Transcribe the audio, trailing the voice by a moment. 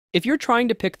If you're trying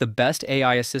to pick the best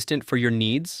AI assistant for your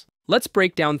needs, let's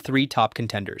break down three top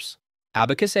contenders: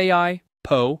 Abacus AI,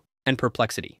 Poe, and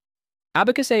Perplexity.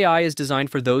 Abacus AI is designed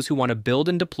for those who want to build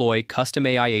and deploy custom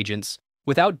AI agents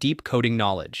without deep coding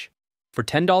knowledge. For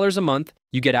 $10 a month,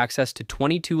 you get access to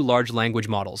 22 large language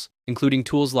models, including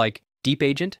tools like Deep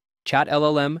Agent, Chat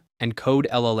LLM, and Code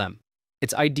LLM.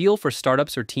 It's ideal for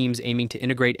startups or teams aiming to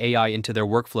integrate AI into their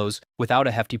workflows without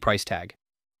a hefty price tag.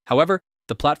 However,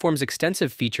 the platform's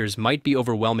extensive features might be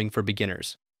overwhelming for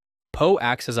beginners. Poe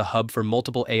acts as a hub for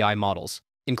multiple AI models,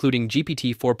 including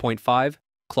GPT 4.5,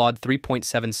 Claude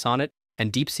 3.7 Sonnet,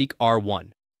 and DeepSeek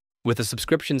R1. With a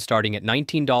subscription starting at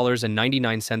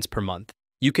 $19.99 per month,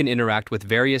 you can interact with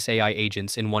various AI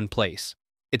agents in one place.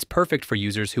 It's perfect for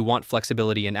users who want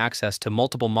flexibility and access to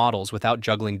multiple models without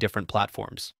juggling different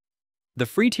platforms. The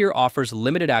free tier offers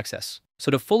limited access,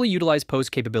 so to fully utilize Poe's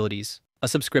capabilities, a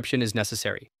subscription is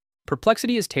necessary.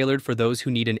 Perplexity is tailored for those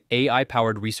who need an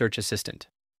AI-powered research assistant.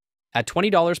 At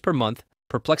 $20 per month,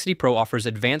 Perplexity Pro offers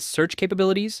advanced search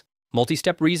capabilities,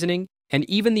 multi-step reasoning, and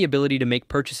even the ability to make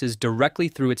purchases directly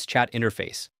through its chat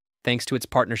interface, thanks to its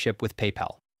partnership with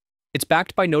PayPal. It's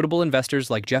backed by notable investors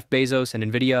like Jeff Bezos and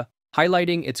NVIDIA,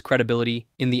 highlighting its credibility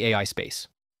in the AI space.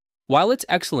 While it's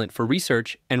excellent for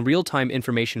research and real-time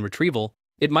information retrieval,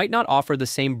 it might not offer the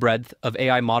same breadth of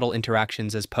AI model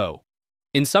interactions as Poe.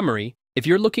 In summary, if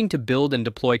you're looking to build and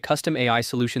deploy custom AI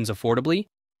solutions affordably,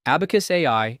 Abacus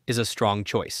AI is a strong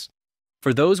choice.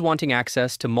 For those wanting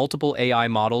access to multiple AI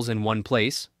models in one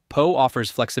place, Poe offers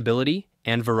flexibility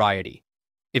and variety.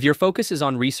 If your focus is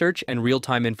on research and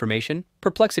real-time information,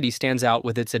 Perplexity stands out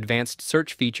with its advanced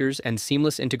search features and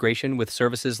seamless integration with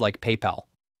services like PayPal.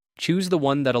 Choose the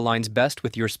one that aligns best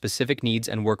with your specific needs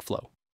and workflow.